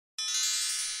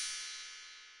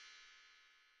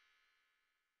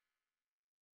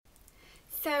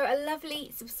a lovely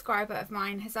subscriber of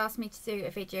mine has asked me to do a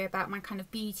video about my kind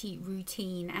of beauty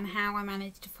routine and how I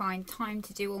managed to find time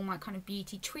to do all my kind of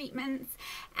beauty treatments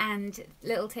and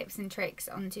little tips and tricks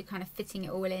onto kind of fitting it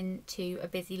all into a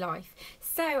busy life.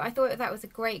 So I thought that was a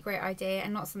great idea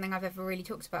and not something I've ever really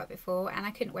talked about before, and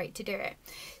I couldn't wait to do it.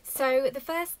 So the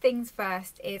first things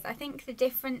first is, I think the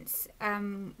difference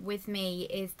with me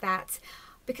is that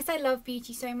because I love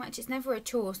beauty so much, it's never a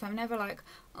chore. So I'm never like,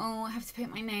 oh, I have to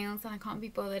paint my nails and I can't be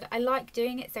bothered. I like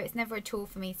doing it, so it's never a chore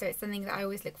for me. So it's something that I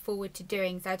always look forward to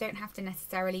doing, so I don't have to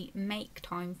necessarily make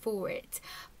time for it.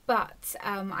 But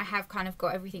I have kind of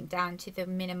got everything down to the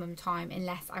minimum time,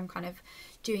 unless I'm kind of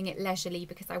doing it leisurely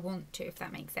because I want to, if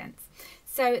that makes sense.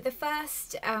 So the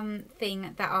first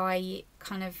thing that I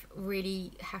kind of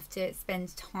really have to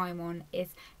spend time on is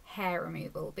hair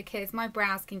removal, because my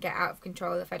brows can get out of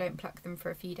control if I don't pluck them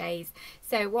for a few days.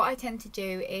 So what I tend to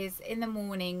do is in the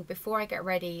morning before I get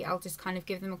ready, I'll just kind of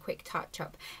give them a quick touch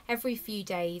up every few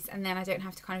days, and then I don't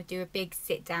have to kind of do a big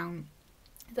sit down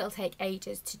that'll take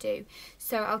ages to do.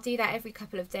 So I'll do that every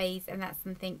couple of days, and that's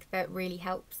something that really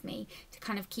helps me to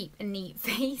kind of keep a neat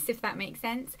face, if that makes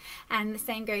sense. And the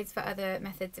same goes for other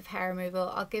methods of hair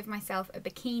removal. I'll give myself a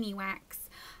bikini wax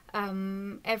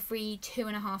every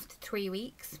 2.5 to 3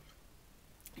 weeks.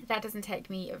 That doesn't take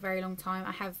me a very long time.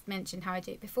 I have mentioned how I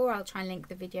do it before. I'll try and link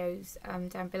the videos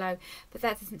down below, but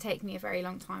that doesn't take me a very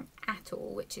long time at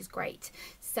all, which is great.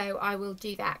 So I will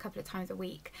do that a couple of times a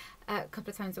week,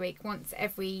 once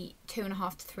every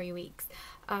 2.5 to 3 weeks,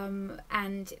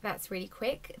 and that's really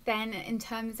quick. Then in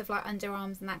terms of like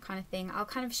underarms and that kind of thing, I'll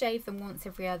kind of shave them once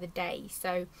every other day.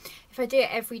 So if I do it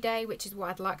every day, which is what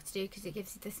I'd like to do because it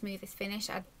gives you the smoothest finish,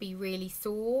 I'd be really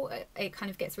sore. It kind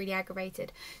of gets really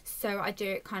aggravated. So I do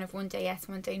it kind of one day yes,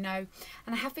 one day no.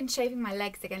 And I have been shaving my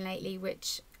legs again lately,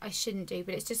 which I shouldn't do,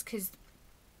 but it's just because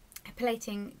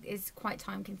epilating is quite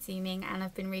time consuming and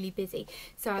I've been really busy,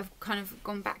 so I've kind of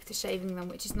gone back to shaving them,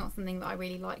 which is not something that I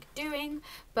really like doing,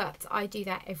 but I do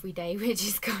that every day, which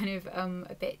is kind of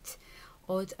a bit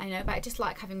odd, I know, but I just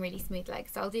like having really smooth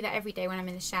legs. So I'll do that every day when I'm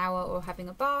in the shower or having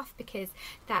a bath, because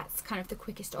that's kind of the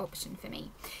quickest option for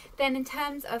me. Then in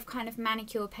terms of kind of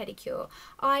manicure, pedicure,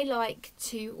 I like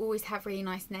to always have really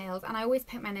nice nails, and I always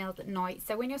paint my nails at night.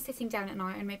 So when you're sitting down at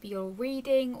night and maybe you're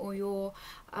reading or you're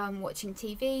watching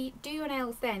TV, do your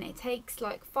nails then. It takes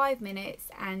like 5 minutes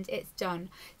and it's done.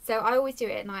 So I always do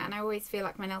it at night, and I always feel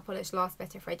like my nail polish lasts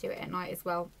better if I do it at night as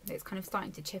well. It's kind of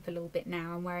starting to chip a little bit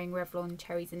now. I'm wearing Revlon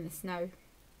Cherries in the Snow,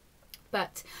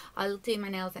 but I'll do my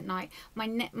nails at night. My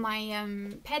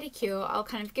pedicure, I'll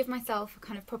kind of give myself a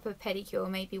kind of proper pedicure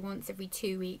maybe once every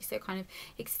 2 weeks. So kind of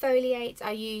exfoliate.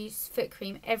 I use foot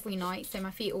cream every night, so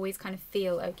my feet always kind of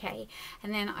feel okay.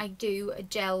 And then I do a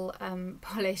gel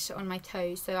polish on my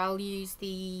toes. So I'll use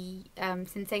the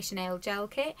Sensational gel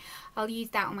kit. I'll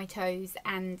use that on my toes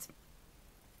and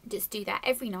just do that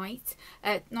every night.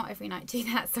 Not every night, do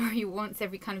that, sorry, once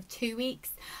every kind of 2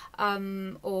 weeks,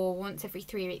 or once every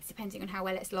 3 weeks, depending on how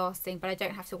well it's lasting. But I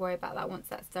don't have to worry about that once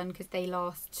that's done, because they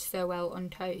last so well on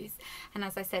toes. And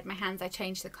as I said, my hands, I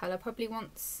change the colour probably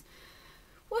once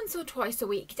or twice a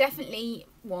week, definitely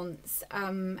once,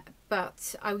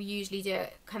 but I will usually do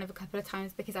it kind of a couple of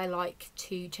times because I like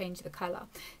to change the colour.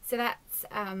 So that's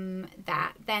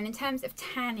that. Then in terms of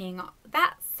tanning,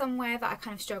 that's somewhere that I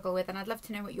kind of struggle with, and I'd love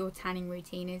to know what your tanning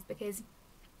routine is, because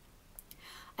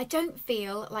I don't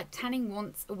feel like tanning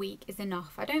once a week is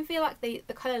enough. I don't feel like the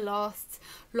colour lasts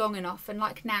long enough. And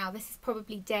like now, this is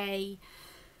probably day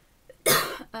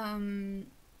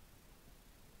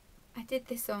I did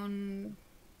this on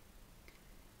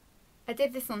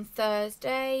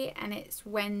Thursday and it's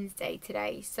Wednesday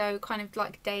today, so kind of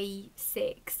like day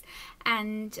 6,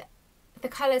 and the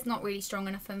colour's not really strong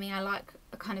enough for me. I like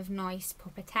a kind of nice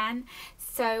proper tan,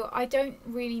 so I don't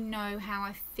really know how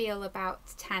I feel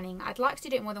about tanning. I'd like to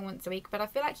do it more than once a week, but I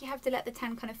feel like you have to let the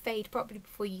tan kind of fade properly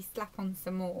before you slap on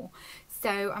some more,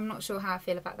 so I'm not sure how I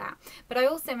feel about that. But I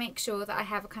also make sure that I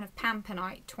have a kind of pamper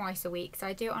night twice a week, so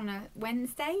I do it on a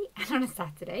Wednesday and on a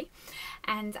Saturday,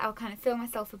 and I'll kind of fill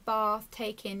myself a bath,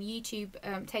 take in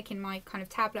my kind of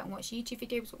tablet and watch YouTube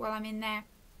videos while I'm in there,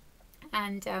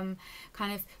 and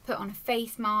kind of put on a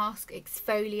face mask,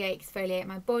 exfoliate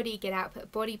my body, get out,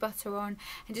 put body butter on,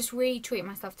 and just really treat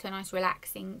myself to a nice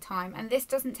relaxing time. And this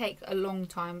doesn't take a long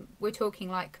time. We're talking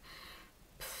like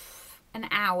an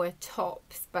hour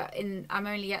tops, but I'm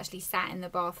only actually sat in the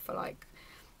bath for like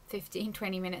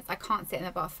 15-20 minutes. I can't sit in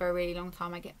the bath for a really long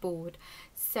time, I get bored.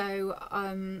 So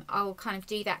I'll kind of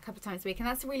do that a couple of times a week, and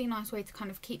that's a really nice way to kind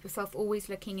of keep yourself always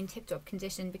looking in tip-top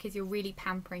condition, because you're really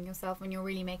pampering yourself and you're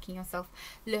really making yourself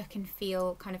look and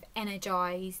feel kind of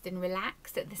energized and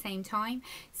relaxed at the same time.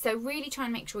 So really try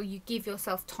and make sure you give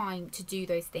yourself time to do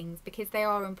those things, because they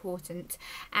are important.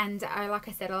 And like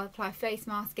I said, I'll apply a face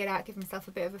mask, get out, give myself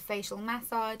a bit of a facial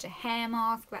massage, a hair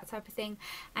mask, that type of thing,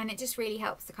 and it just really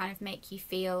helps to kind of make you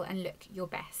feel and look your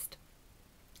best.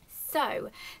 So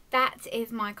that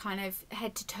is my kind of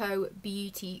head to toe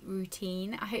beauty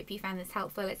routine. I hope you found this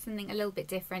helpful. It's something a little bit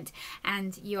different,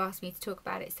 and you asked me to talk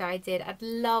about it, so I did. I'd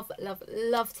love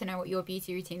to know what your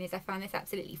beauty routine is. I found this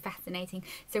absolutely fascinating.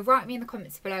 So write me in the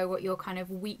comments below what your kind of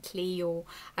weekly, or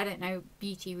I don't know,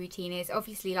 beauty routine is.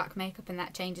 Obviously, like makeup and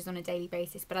that changes on a daily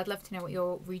basis, but I'd love to know what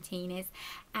your routine is,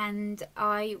 and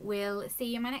I will see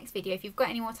you in my next video. If you've got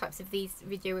any more types of these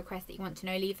video requests that you want to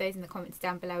know, leave those in the comments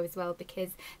down below as well,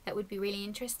 because that would be really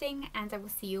interesting, and I will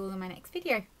see you all in my next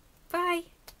video. Bye!